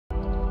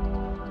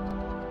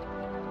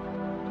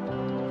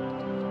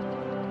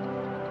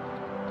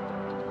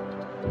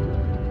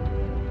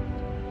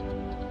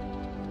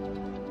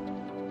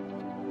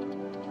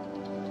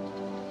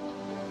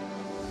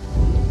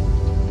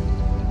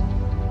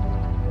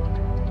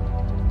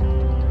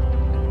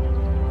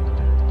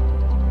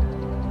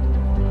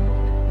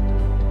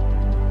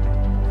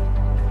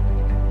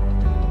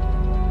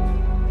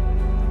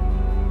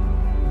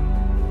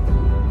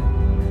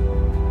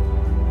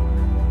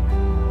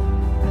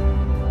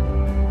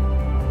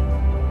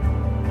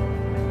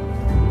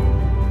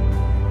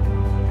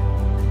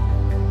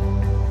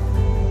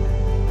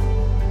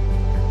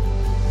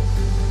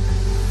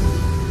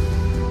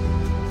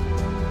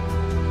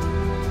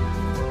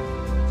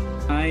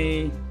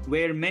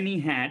many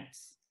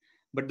hats,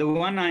 but the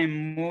one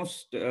I'm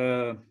most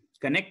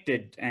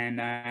connected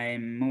and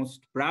I'm most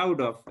proud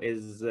of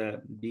is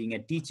being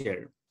a teacher.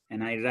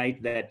 And I write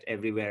that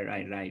everywhere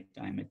I write,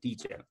 I'm a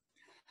teacher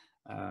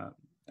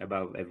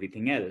above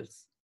everything else.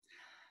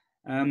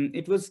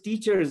 It was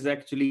teachers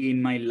actually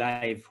in my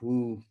life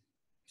who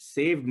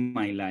saved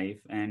my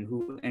life and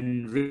who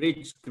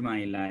enriched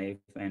my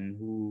life and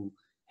who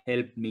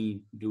helped me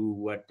do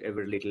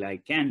whatever little I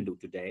can do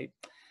today.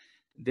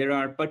 There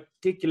are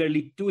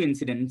particularly two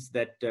incidents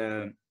that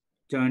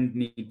turned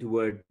me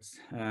towards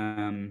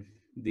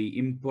the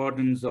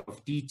importance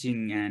of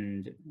teaching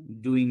and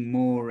doing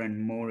more and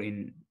more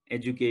in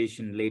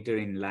education later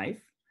in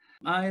life.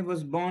 I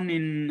was born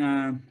in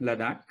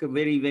Ladakh, a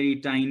very, very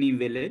tiny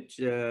village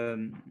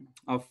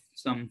of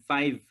some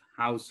 5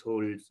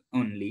 households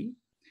only.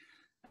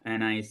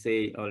 And I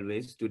say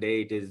always,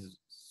 today it is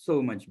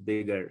so much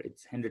bigger.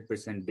 It's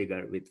 100%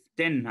 bigger with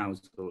 10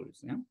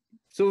 households. Yeah?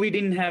 So we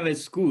didn't have a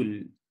school,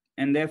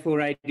 and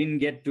therefore I didn't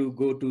get to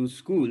go to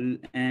school.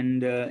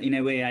 And in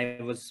a way,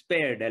 I was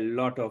spared a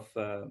lot of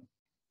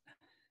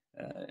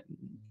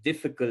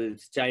difficult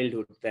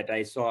childhood that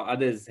I saw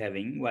others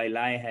having, while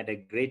I had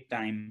a great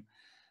time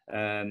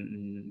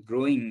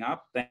growing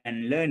up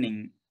and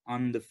learning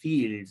on the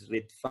fields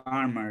with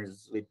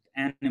farmers, with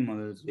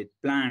animals, with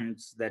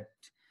plants that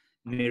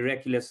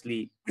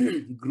miraculously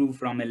grew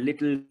from a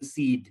little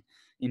seed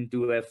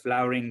into a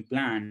flowering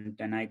plant,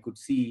 and I could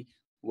see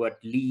what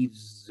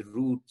leaves,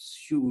 roots,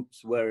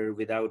 shoots were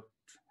without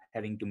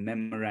having to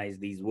memorize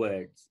these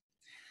words.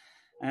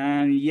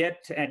 And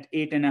yet at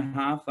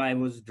 8.5, I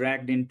was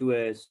dragged into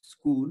a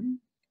school,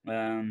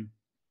 and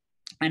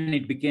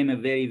it became a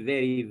very,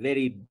 very,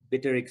 very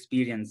bitter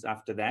experience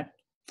after that.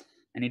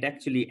 And it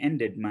actually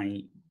ended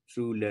my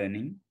true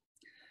learning.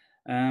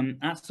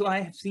 So I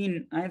have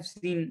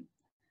seen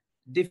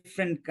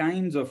different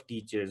kinds of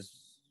teachers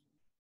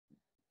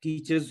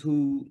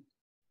who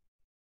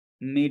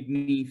made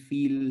me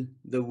feel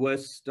the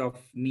worst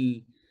of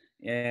me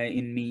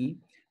in me,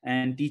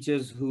 and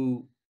teachers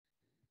who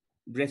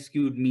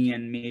rescued me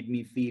and made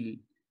me feel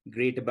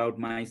great about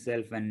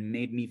myself and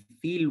made me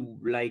feel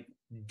like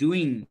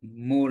doing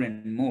more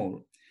and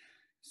more.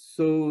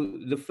 So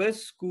the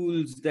first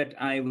schools that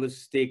I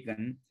was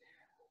taken,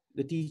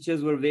 the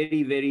teachers were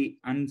very, very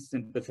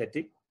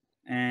unsympathetic,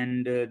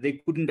 and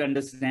they couldn't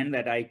understand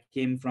that I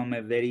came from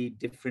a very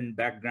different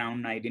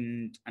background. I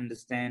didn't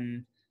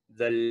understand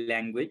the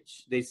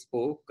language they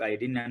spoke. I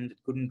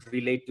couldn't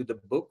relate to the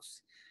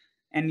books.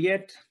 And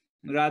yet,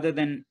 rather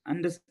than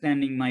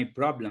understanding my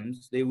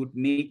problems, they would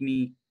make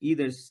me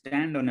either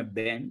stand on a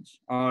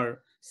bench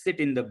or sit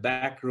in the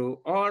back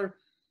row or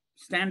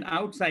stand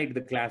outside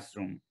the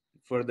classroom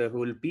for the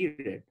whole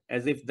period,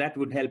 as if that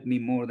would help me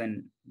more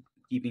than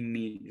keeping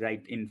me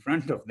right in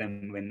front of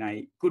them when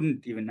I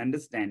couldn't even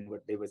understand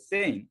what they were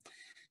saying.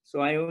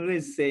 So I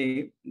always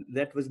say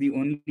that was the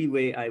only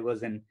way I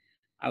was an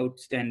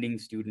outstanding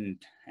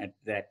student at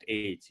that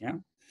age. Yeah.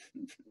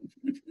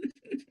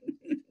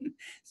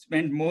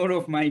 Spent more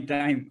of my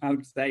time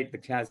outside the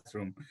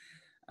classroom.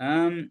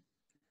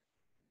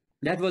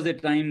 That was a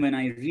time when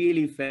I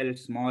really felt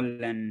small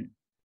and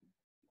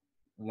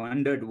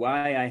wondered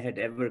why I had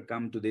ever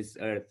come to this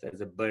earth as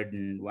a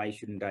burden. Why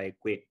shouldn't I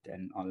quit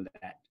and all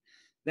that?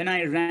 Then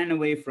I ran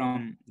away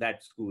from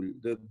that school.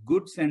 The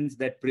good sense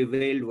that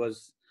prevailed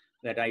was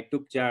that I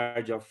took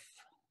charge of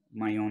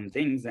my own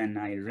things, and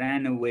I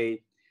ran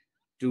away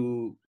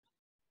to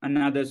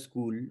another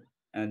school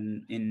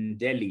in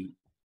Delhi.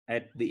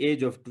 At the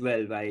age of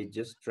 12, I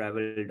just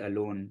traveled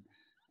alone,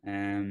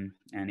 and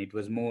it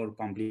was more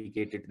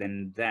complicated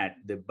than that.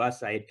 The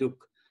bus I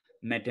took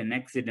met an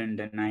accident,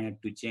 and I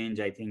had to change,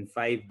 I think,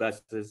 5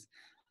 buses.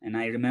 And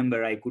I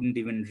remember I couldn't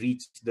even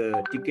reach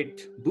the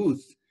ticket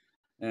booth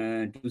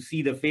to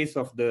see the face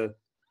of the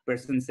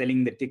person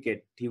selling the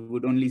ticket. He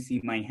would only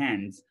see my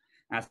hands,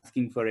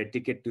 asking for a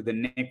ticket to the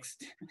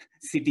next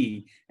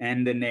city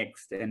and the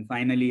next. And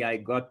finally, I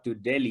got to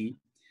Delhi,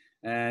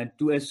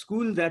 to a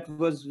school that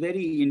was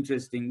very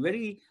interesting,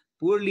 very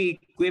poorly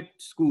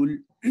equipped school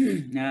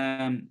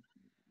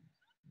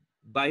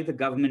by the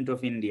government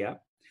of India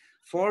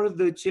for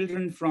the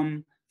children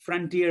from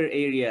frontier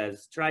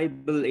areas,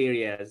 tribal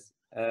areas.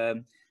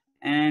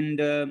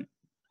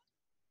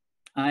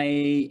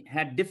 I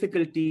had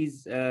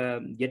difficulties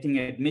getting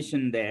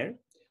admission there.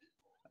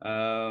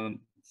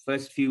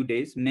 First few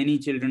days, many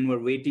children were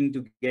waiting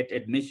to get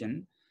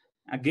admission.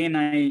 Again,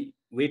 I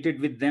waited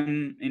with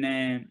them in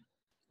a,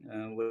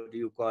 what do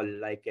you call,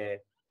 like a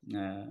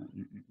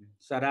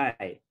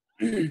sarai,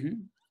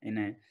 in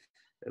a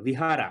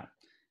vihara.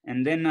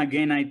 And then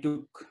again, I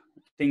took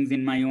things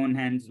in my own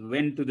hands,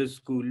 went to the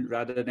school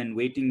rather than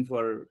waiting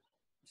for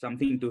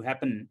something to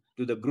happen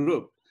to the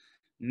group.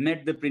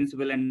 Met the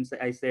principal and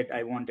I said,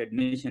 I want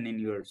admission in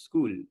your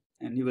school.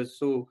 And he was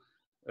so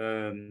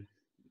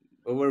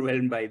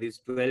overwhelmed by this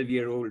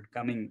 12-year-old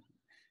coming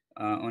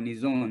on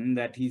his own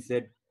that he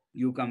said,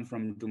 you come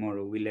from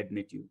tomorrow, we'll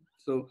admit you.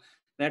 So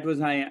that was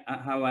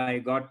how I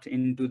got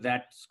into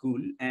that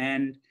school.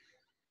 And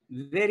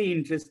very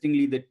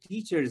interestingly, the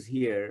teachers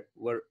here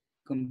were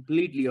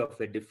completely of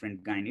a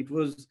different kind. It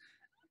was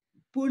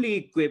poorly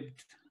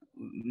equipped,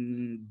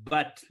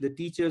 but the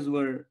teachers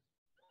were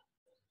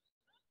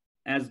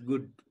as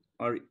good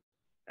or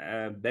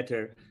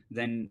better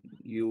than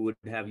you would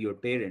have your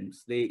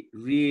parents. They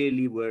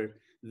really were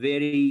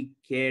very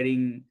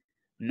caring,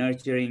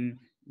 nurturing,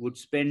 would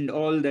spend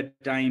all the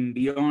time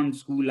beyond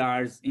school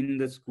hours in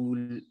the school,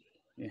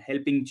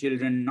 helping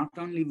children not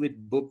only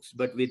with books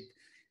but with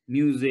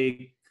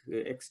music,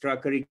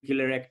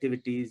 extracurricular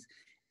activities.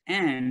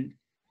 And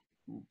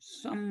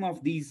some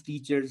of these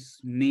teachers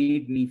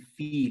made me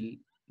feel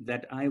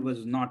that I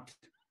was not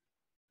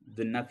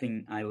the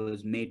nothing I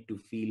was made to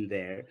feel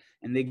there.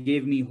 And they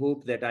gave me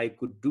hope that I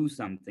could do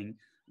something.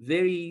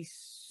 Very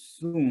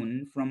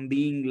soon, from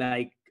being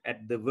like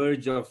at the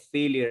verge of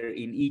failure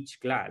in each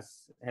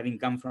class, having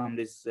come from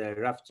this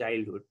rough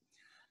childhood,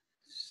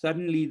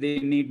 suddenly they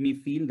made me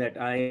feel that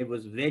I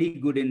was very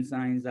good in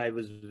science, I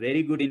was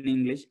very good in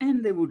English,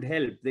 and they would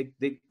help.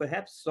 They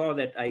perhaps saw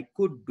that I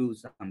could do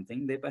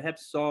something. They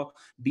perhaps saw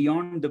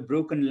beyond the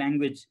broken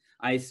language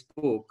I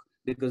spoke,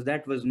 because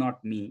that was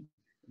not me.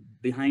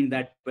 Behind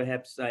that,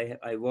 perhaps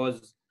I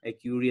was a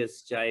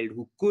curious child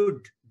who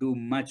could do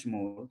much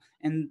more,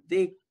 and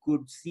they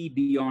could see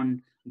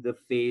beyond the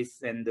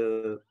face and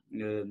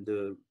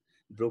the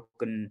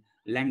broken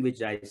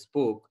language I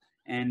spoke,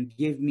 and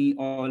gave me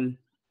all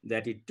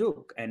that it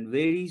took. And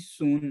very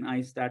soon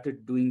I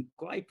started doing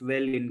quite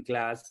well in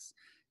class,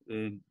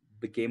 uh,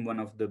 became one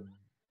of the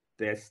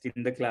best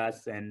in the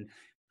class, and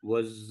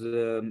was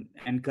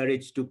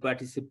encouraged to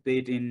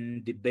participate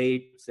in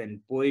debates and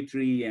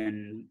poetry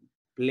and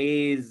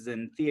plays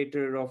and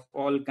theater of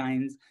all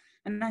kinds.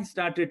 And I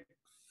started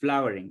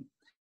flowering.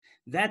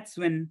 That's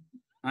when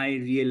I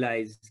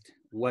realized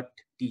what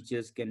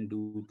teachers can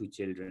do to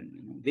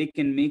children. They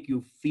can make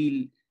you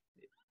feel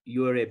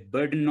you're a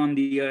burden on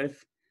the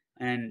earth,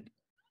 and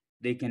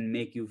they can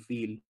make you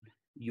feel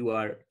you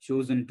are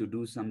chosen to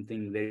do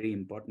something very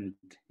important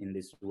in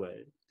this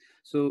world.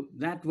 So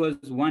that was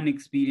one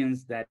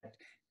experience that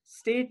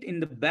stayed in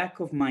the back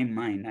of my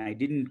mind. I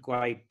didn't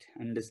quite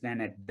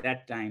understand at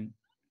that time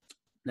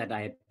that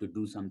I had to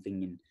do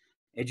something in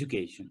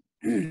education.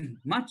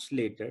 Much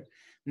later,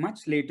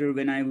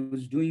 when I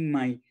was doing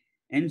my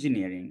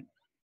engineering,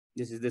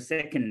 this is the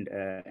second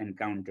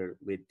encounter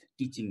with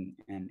teaching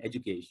and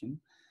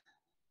education.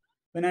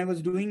 When I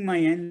was doing my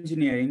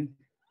engineering,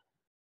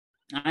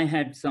 I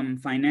had some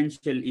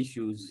financial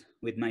issues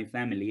with my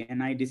family,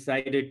 and I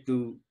decided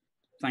to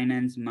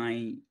finance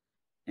my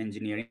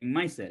engineering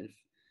myself.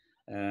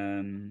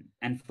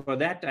 And for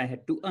that, I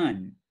had to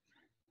earn,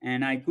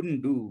 and I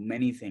couldn't do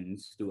many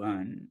things to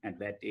earn at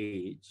that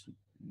age.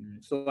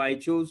 So I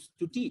chose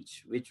to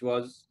teach, which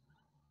was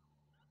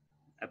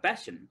a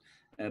passion,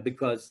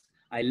 because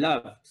I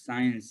loved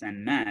science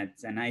and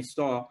maths, and I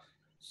saw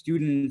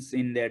students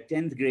in their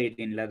 10th grade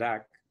in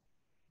Ladakh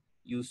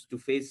used to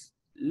face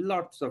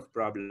lots of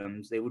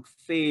problems. They would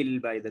fail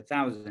by the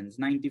thousands.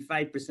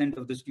 95%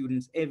 of the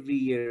students every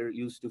year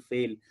used to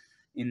fail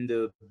in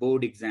the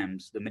board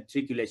exams, the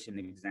matriculation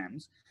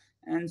exams.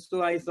 And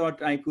so I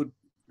thought I could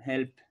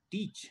help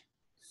teach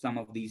some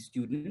of these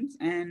students,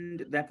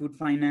 and that would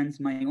finance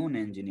my own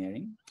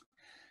engineering.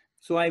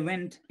 So I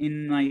went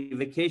in my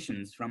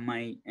vacations from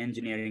my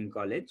engineering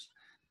college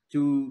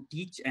to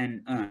teach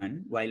and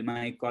earn while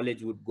my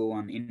college would go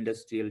on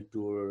industrial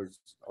tours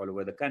all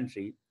over the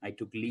country. I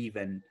took leave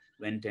and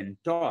went and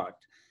taught.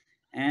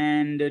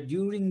 And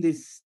during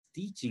this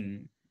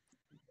teaching,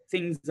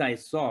 things I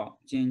saw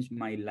changed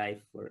my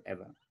life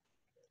forever.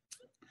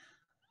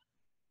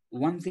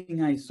 One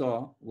thing I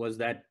saw was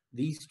that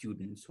these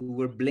students who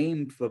were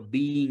blamed for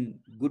being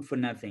good for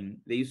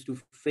nothing, they used to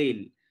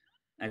fail,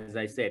 as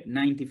I said,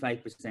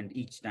 95%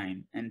 each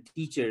time. And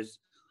teachers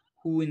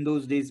who in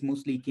those days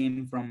mostly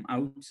came from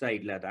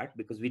outside Ladakh,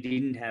 because we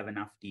didn't have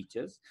enough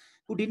teachers,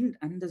 who didn't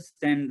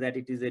understand that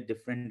it is a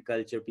different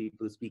culture,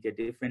 people speak a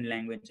different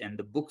language, and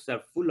the books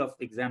are full of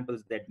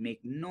examples that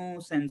make no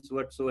sense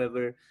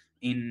whatsoever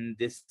in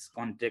this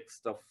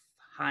context of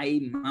high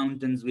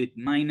mountains with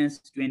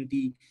minus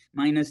 20,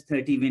 minus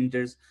 30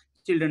 winters.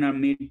 Children are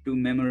made to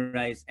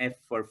memorize F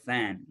for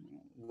fan.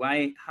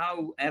 Why,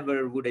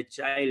 however, would a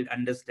child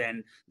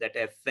understand that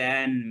a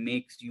fan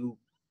makes you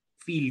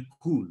feel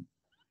cool?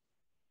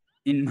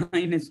 In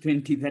minus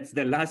 20, that's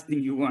the last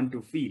thing you want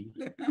to feel.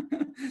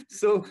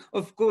 So,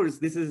 of course,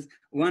 this is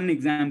one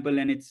example,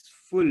 and it's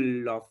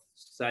full of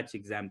such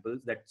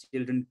examples that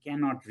children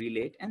cannot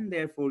relate and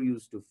therefore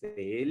used to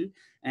fail,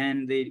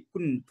 and they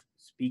couldn't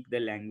speak the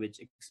language,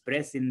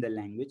 express in the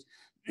language.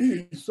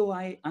 So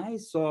I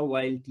saw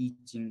while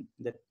teaching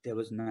that there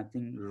was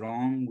nothing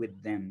wrong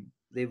with them.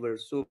 They were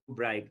so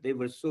bright, they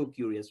were so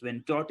curious.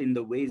 When taught in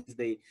the ways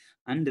they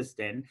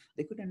understand,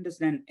 they could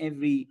understand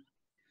every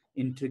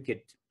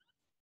intricate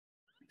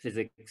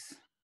physics,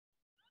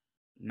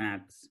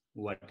 maths,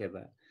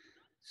 whatever.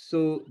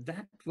 So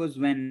that was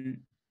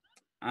when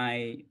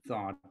I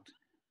thought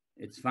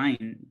it's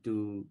fine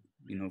to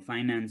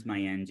finance my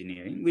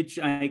engineering, which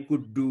I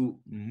could do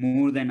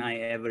more than I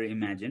ever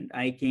imagined.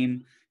 I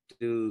came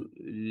to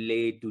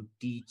Leh to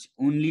teach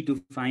only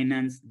to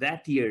finance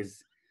that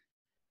year's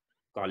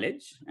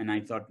college, and I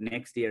thought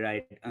next year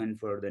I'd earn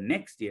for the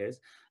next year's.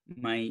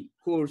 My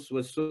course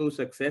was so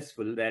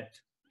successful that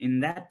in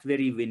that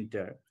very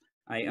winter,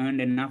 I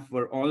earned enough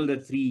for all the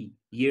 3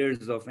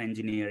 years of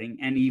engineering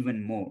and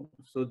even more.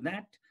 So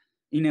that,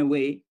 in a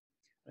way,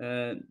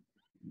 uh,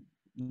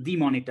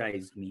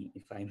 demonetized me,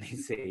 if I may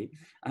say.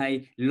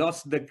 I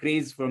lost the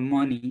craze for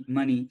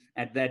money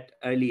at that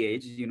early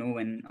age,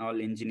 when all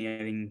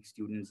engineering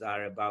students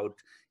are about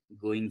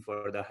going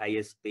for the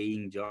highest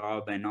paying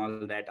job and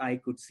all that. I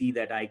could see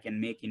that I can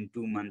make in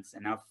 2 months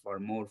enough for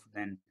more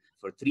than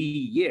for 3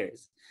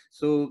 years.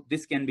 So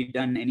this can be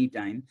done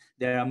anytime.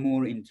 There are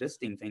more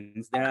interesting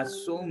things. There are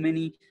so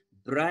many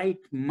bright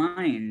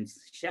minds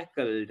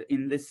shackled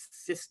in this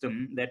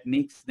system that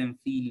makes them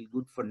feel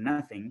good for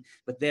nothing,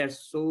 but they are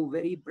so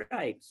very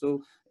bright.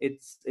 So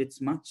it's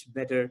much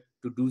better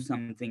to do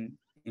something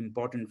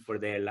important for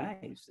their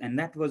lives. And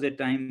that was a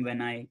time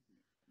when I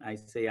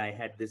say I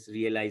had this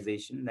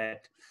realization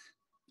that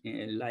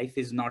life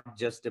is not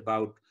just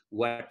about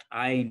what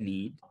I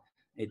need,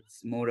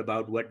 it's more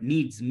about what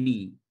needs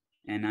me.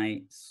 And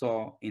I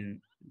saw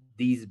in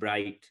these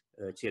bright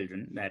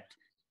children that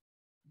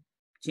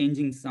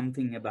changing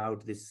something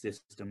about this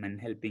system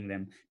and helping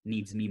them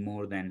needs me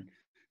more than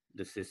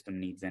the system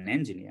needs an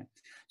engineer.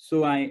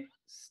 So I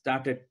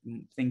started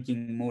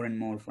thinking more and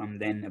more from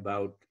then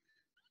about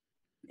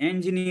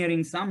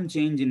engineering some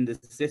change in the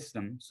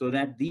system so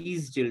that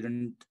these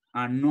children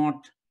are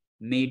not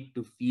made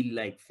to feel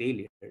like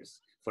failures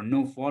for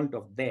no fault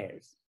of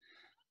theirs.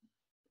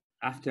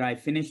 After I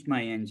finished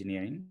my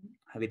engineering,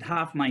 with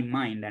half my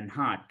mind and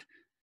heart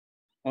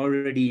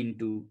already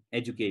into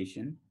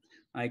education,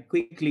 I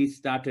quickly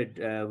started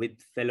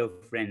with fellow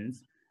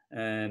friends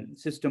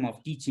system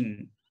of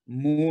teaching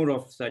more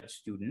of such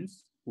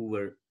students who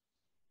were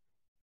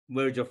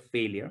verge of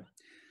failure.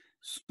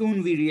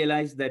 Soon we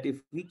realized that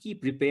if we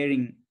keep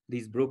repairing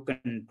these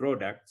broken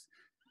products,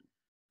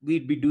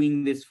 we'd be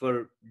doing this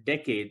for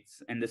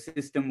decades, and the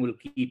system will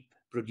keep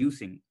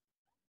producing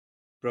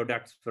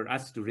products for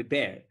us to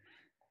repair.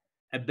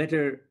 A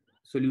better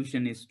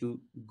solution is to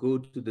go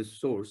to the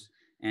source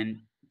and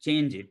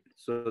change it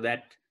so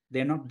that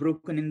they're not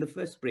broken in the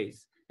first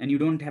place. And you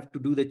don't have to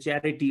do the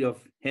charity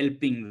of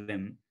helping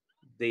them.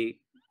 They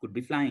could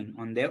be flying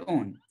on their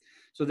own.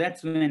 So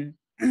that's when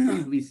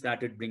we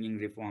started bringing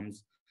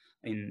reforms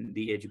in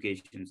the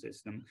education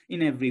system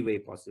in every way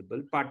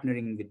possible,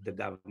 partnering with the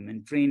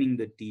government, training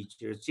the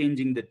teachers,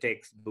 changing the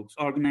textbooks,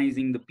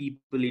 organizing the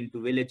people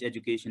into village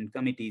education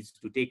committees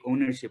to take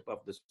ownership of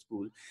the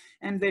school.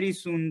 And very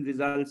soon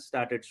results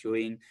started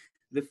showing.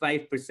 The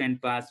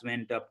 5% pass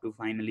went up to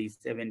finally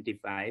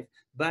 75,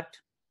 but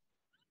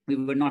we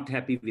were not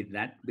happy with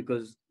that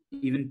because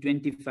even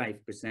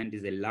 25%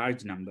 is a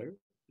large number.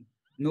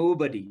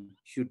 Nobody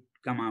should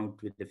come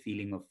out with the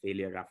feeling of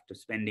failure after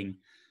spending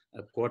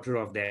a quarter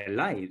of their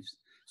lives.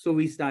 So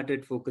we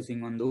started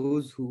focusing on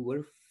those who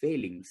were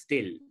failing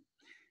still.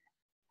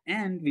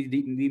 And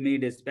we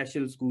made a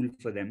special school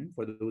for them,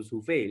 for those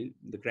who failed.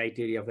 The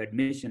criteria of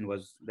admission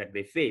was that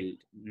they failed,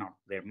 not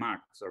their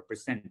marks or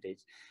percentage.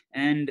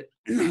 And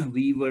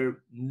we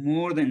were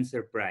more than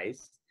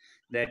surprised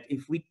that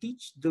if we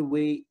teach the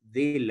way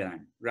they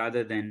learn,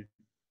 rather than,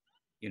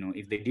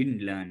 if they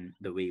didn't learn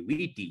the way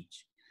we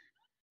teach,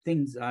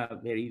 things are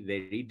very,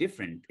 very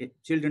different.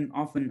 Children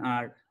often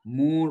are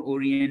more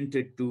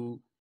oriented to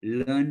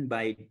learn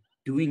by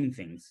doing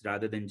things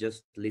rather than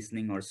just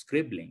listening or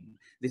scribbling.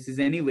 This is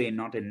anyway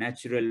not a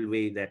natural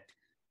way that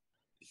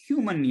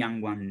human young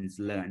ones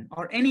learn,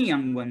 or any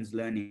young ones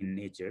learn in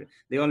nature.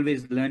 They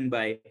always learn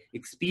by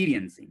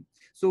experiencing.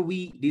 So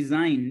we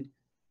designed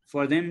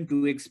for them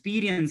to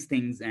experience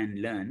things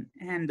and learn.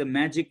 And the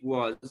magic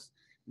was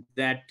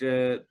that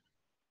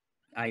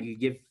I'll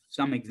give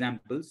some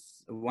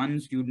examples. One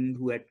student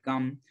who had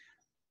come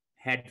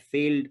had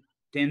failed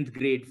 10th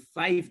grade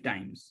 5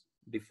 times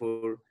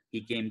before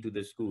he came to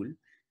the school.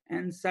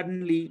 And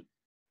suddenly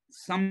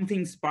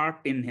something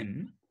sparked in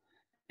him,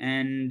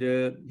 and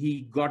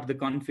he got the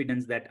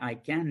confidence that I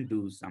can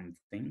do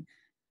something,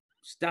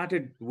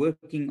 started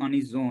working on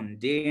his own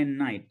day and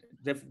night.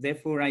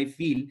 Therefore, I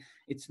feel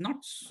it's not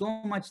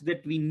so much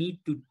that we need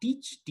to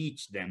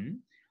teach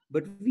them,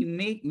 but we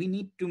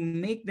need to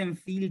make them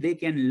feel they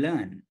can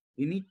learn.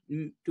 We need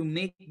to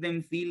make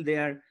them feel they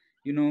are,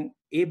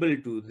 able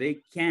to,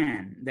 they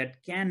can.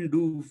 That can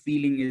do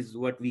feeling is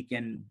what we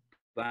can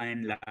by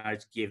and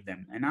large give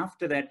them. And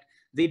after that,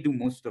 they do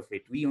most of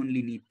it. We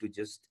only need to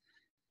just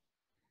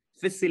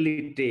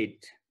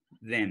facilitate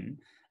them.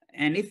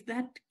 And if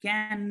that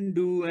can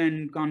do,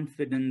 and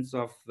confidence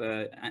of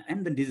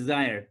and the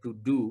desire to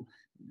do,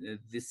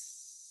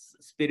 this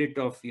spirit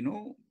of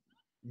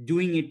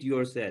doing it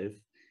yourself,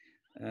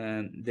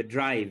 the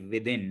drive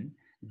within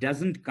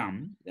doesn't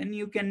come, then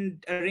you can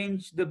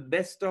arrange the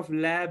best of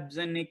labs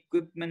and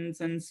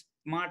equipments and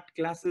smart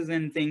classes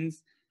and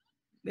things.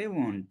 They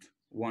won't.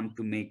 want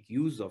to make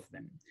use of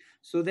them.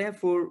 So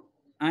therefore,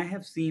 I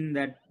have seen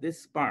that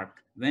this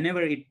spark,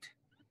 whenever it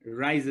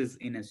rises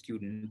in a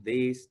student,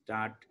 they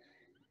start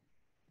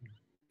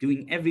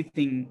doing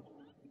everything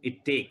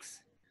it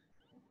takes,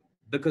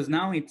 because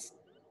now it's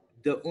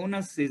the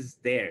onus is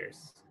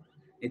theirs.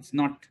 It's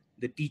not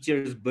the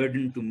teacher's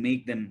burden to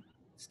make them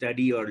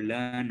study or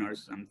learn or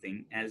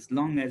something. As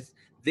long as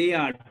they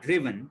are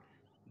driven,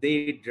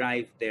 they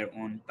drive their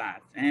own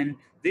path. And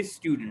this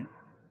student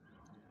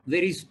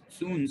very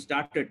soon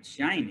started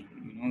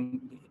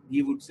shining.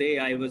 He would say,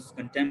 I was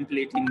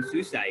contemplating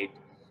suicide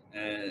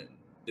uh,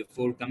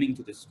 before coming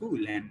to the school.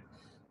 And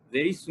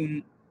very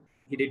soon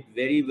he did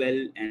very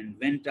well and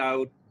went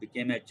out,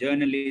 became a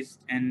journalist,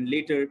 and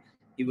later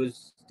he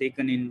was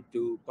taken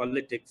into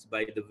politics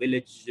by the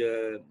village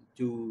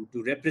to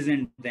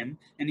represent them,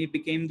 and he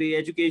became the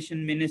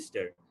education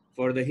minister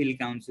for the Hill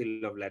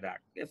Council of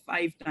Ladakh. A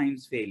 5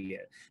 times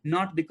failure,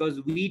 not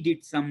because we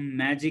did some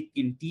magic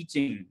in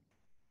teaching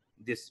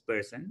this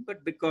person,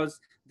 but because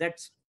that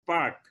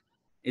spark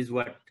is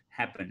what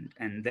happened.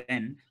 And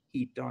then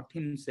he taught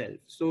himself.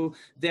 So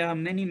there are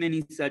many,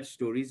 many such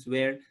stories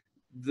where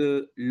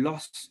the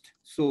lost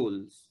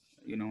souls,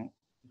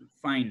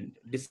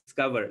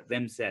 discover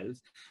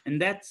themselves.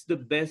 And that's the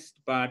best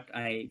part,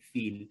 I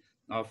feel,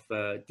 of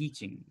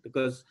teaching,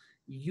 because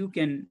you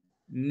can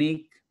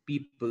make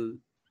people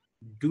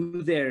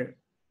do their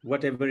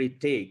whatever it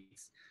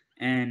takes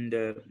and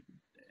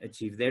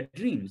achieve their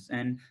dreams.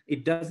 And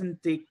it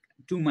doesn't take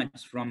too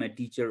much from a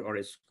teacher or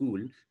a school,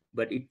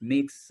 but it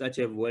makes such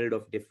a world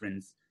of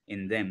difference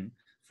in them,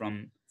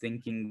 from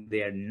thinking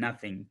they are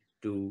nothing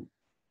to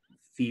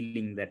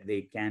feeling that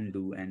they can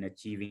do and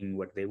achieving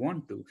what they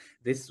want to.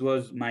 This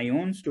was my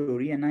own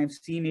story, and I've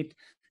seen it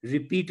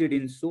repeated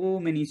in so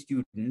many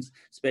students,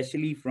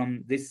 especially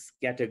from this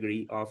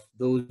category of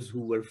those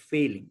who were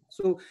failing.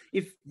 So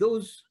if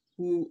those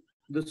who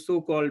the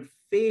so-called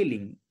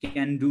failing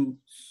can do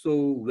so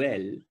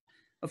well,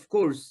 of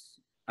course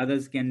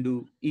others can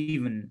do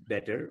even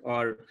better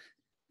or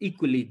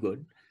equally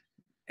good,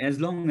 as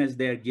long as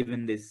they are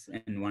given this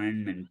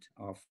environment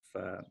of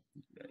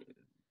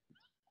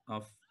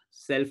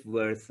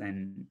self-worth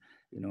and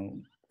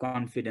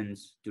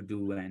confidence to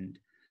do. And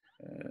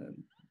uh,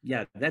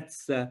 yeah,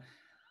 that's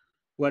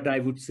what I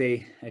would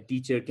say a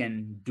teacher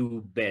can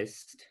do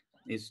best,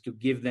 is to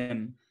give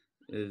them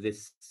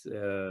this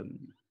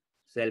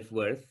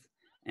self-worth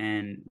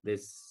and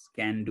this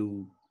can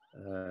do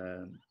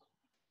uh,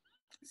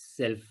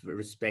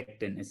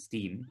 self-respect and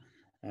esteem.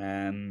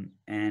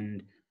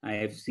 And I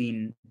have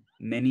seen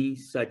many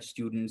such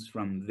students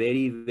from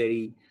very,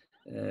 very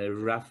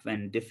rough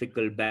and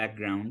difficult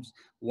backgrounds.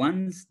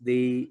 Once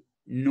they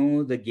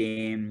know the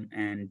game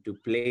and to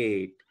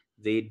play it,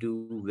 they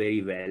do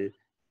very well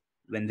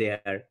when they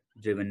are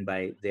driven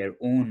by their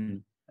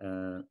own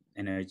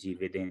energy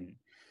within.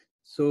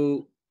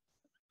 So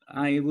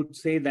I would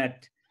say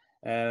that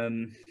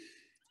um,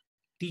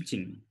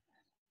 teaching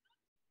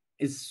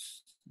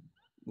is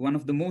one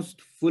of the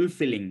most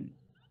fulfilling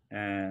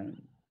uh,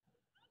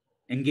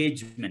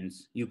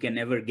 engagements you can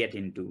ever get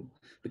into,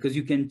 because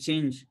you can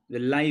change the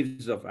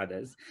lives of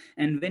others.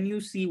 And when you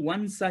see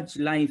one such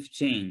life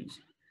change,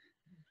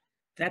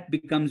 that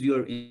becomes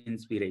your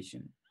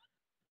inspiration.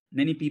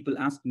 Many people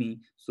ask me,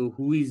 so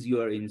who is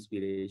your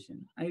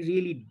inspiration? I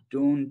really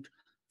don't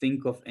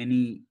think of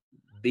any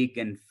big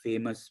and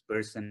famous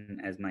person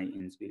as my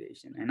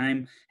inspiration. And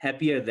I'm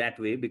happier that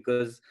way,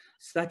 because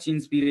such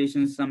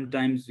inspirations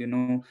sometimes,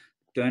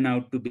 turn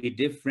out to be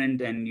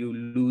different and you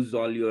lose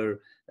all your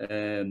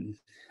um,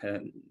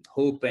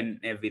 hope and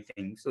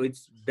everything. So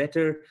it's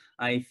better,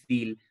 I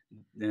feel,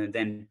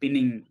 than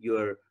pinning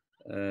your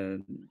uh,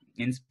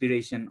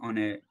 inspiration on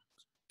a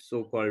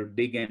so-called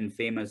big and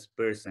famous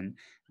person,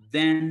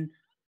 than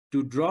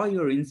to draw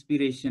your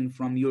inspiration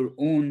from your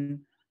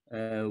own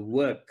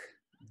work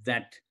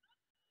that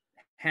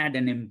had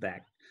an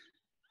impact.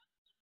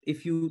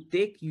 If you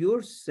take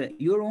your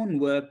own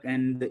work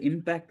and the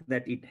impact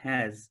that it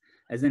has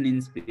as an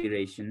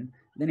inspiration,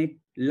 then it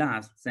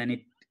lasts, and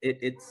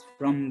it's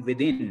from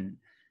within.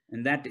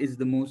 And that is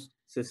the most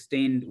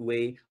sustained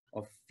way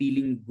of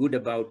feeling good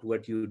about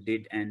what you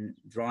did and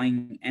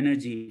drawing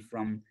energy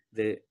from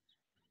the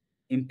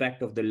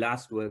impact of the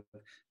last work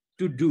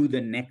to do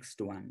the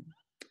next one.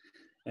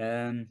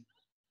 Um,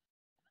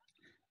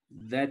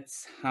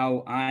 that's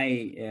how I,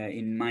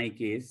 in my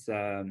case,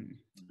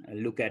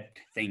 look at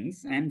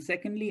things. And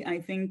secondly,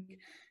 I think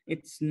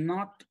it's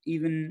not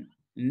even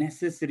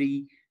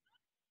necessary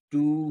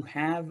to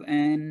have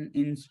an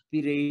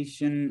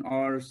inspiration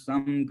or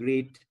some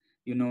great,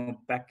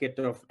 packet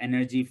of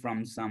energy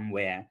from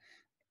somewhere.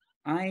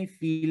 I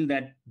feel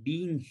that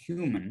being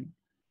human,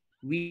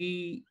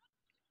 we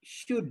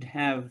should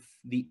have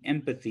the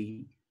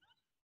empathy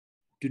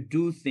to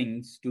do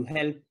things to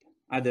help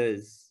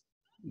others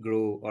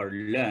grow or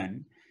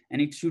learn,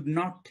 and it should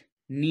not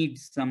need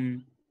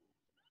some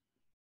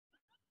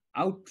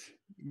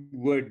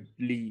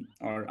outwardly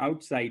or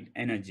outside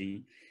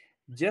energy.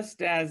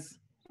 Just as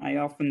I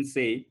often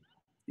say,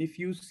 if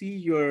you see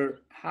your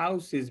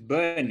house is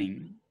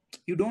burning,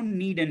 you don't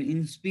need an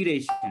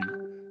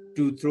inspiration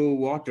to throw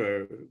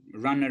water,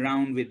 run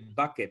around with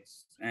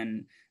buckets,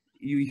 and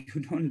you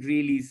don't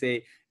really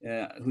say,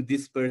 who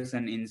this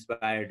person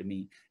inspired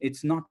me.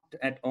 It's not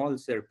at all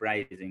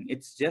surprising.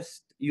 It's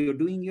just you're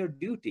doing your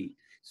duty.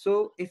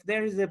 So if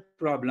there is a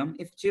problem,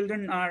 if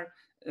children are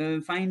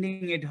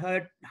finding it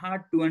hard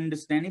to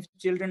understand, if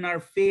children are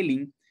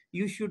failing,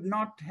 you should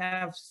not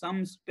have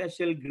some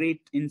special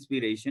great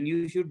inspiration.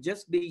 You should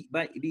just be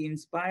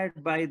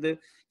inspired by the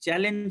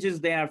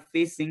challenges they are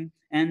facing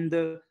and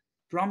the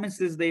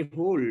promises they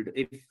hold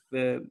if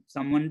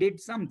someone did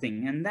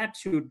something. And that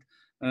should,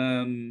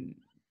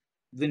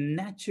 the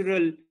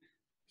natural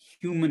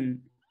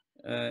human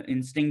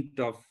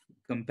instinct of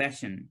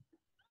compassion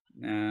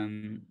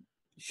um,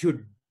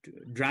 should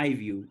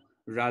drive you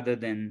rather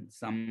than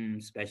some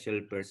special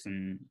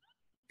person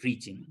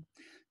preaching.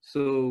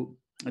 So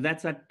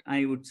that's what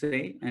I would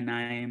say. And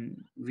I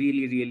am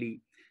really,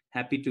 really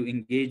happy to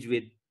engage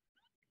with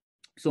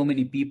so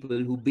many people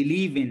who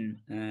believe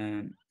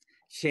in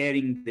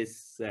sharing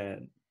this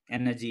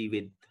energy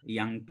with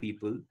young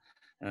people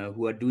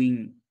who are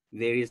doing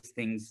various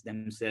things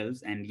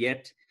themselves and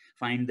yet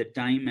find the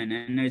time and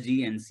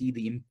energy and see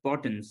the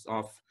importance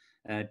of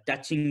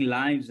touching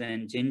lives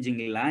and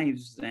changing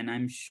lives. And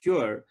I'm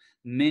sure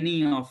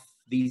many of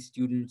these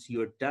students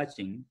you're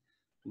touching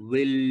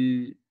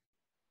will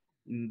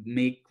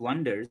make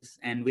wonders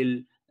and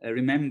will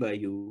remember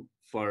you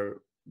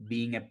for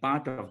being a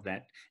part of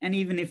that. And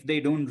even if they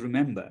don't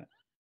remember,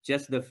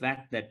 just the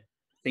fact that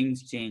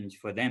things change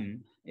for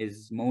them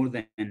is more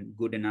than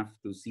good enough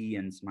to see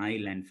and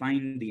smile and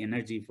find the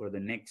energy for the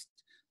next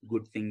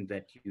good thing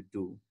that you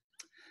do.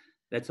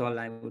 That's all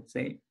I would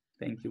say.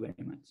 Thank you very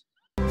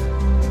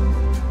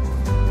much.